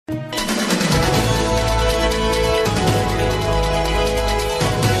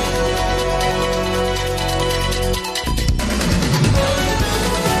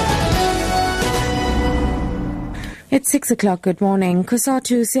It's 6 o'clock. Good morning.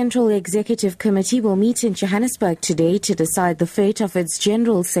 COSATU Central Executive Committee will meet in Johannesburg today to decide the fate of its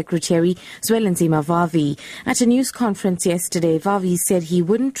General Secretary, Zwelinzima Vavi. At a news conference yesterday, Vavi said he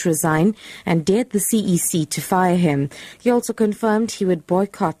wouldn't resign and dared the CEC to fire him. He also confirmed he would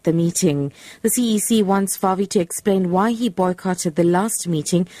boycott the meeting. The CEC wants Vavi to explain why he boycotted the last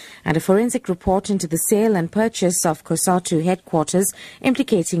meeting and a forensic report into the sale and purchase of COSATU headquarters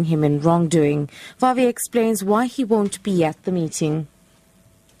implicating him in wrongdoing. Vavi explains why he won't be at the meeting.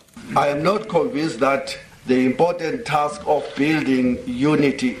 I am not convinced that the important task of building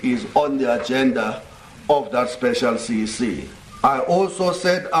unity is on the agenda of that special CEC. I also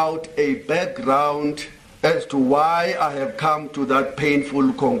set out a background as to why I have come to that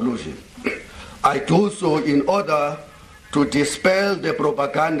painful conclusion. I do so in order to dispel the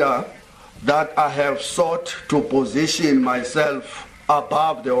propaganda that I have sought to position myself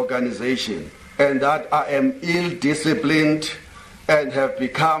above the organization, and that I am ill-disciplined and have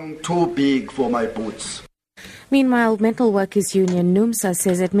become too big for my boots. Meanwhile, Metal Workers Union NUMSA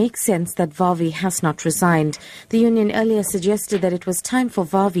says it makes sense that Vavi has not resigned. The union earlier suggested that it was time for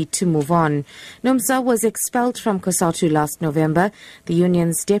Vavi to move on. NUMSA was expelled from COSATU last November. The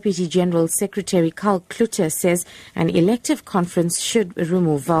union's Deputy General Secretary Carl Klutter says an elective conference should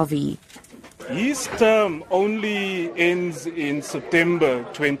remove Vavi. His term only ends in September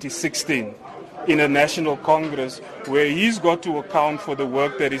 2016 in a national congress where he's got to account for the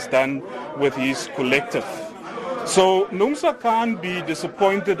work that is done with his collective. So NUMSA can't be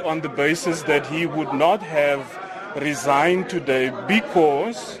disappointed on the basis that he would not have resigned today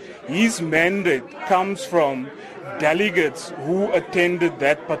because his mandate comes from delegates who attended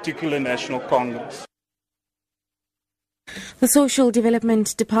that particular national congress. The Social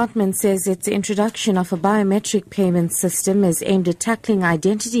Development Department says its introduction of a biometric payment system is aimed at tackling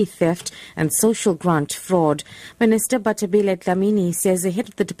identity theft and social grant fraud. Minister Batabile Dlamini says ahead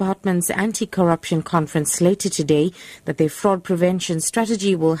of the department's anti-corruption conference later today that their fraud prevention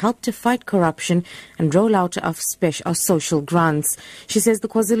strategy will help to fight corruption and roll out of social grants. She says the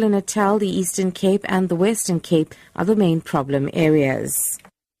KwaZulu-Natal, the Eastern Cape and the Western Cape are the main problem areas.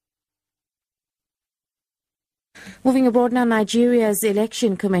 Moving abroad now, Nigeria's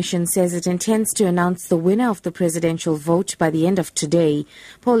Election Commission says it intends to announce the winner of the presidential vote by the end of today.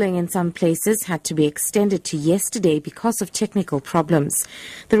 Polling in some places had to be extended to yesterday because of technical problems.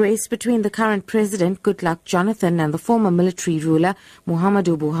 The race between the current president, Goodluck Jonathan, and the former military ruler,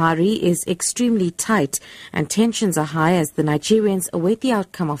 Muhammadu Buhari, is extremely tight and tensions are high as the Nigerians await the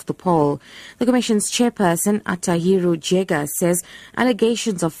outcome of the poll. The Commission's chairperson, Atahiru Jega, says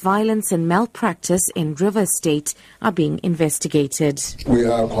allegations of violence and malpractice in River State are being investigated. We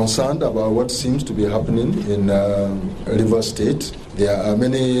are concerned about what seems to be happening in River State. There are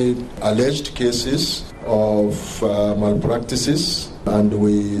many alleged cases of malpractices, and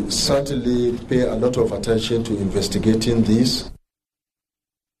we certainly pay a lot of attention to investigating these.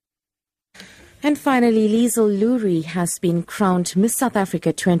 And finally, Liesl Lurie has been crowned Miss South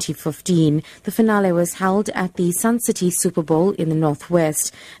Africa 2015. The finale was held at the Sun City Superbowl in the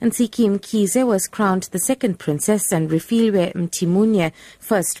Northwest. And Ntsiki Mkhize was crowned the second princess and Refilwe Mtimunye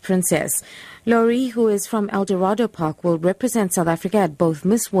first princess. Lurie, who is from Eldorado Park, will represent South Africa at both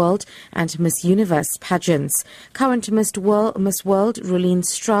Miss World and Miss Universe pageants. Current Miss World, Rolene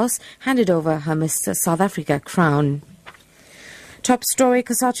Strauss, handed over her Miss South Africa crown. Top story,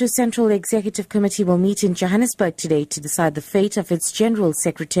 COSATU Central Executive Committee will meet in Johannesburg today to decide the fate of its General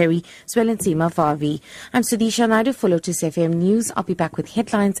Secretary, Zwelinzima Vavi. I'm SUDISHA for Lotus FM News. I'll be back with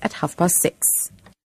headlines at 6:30.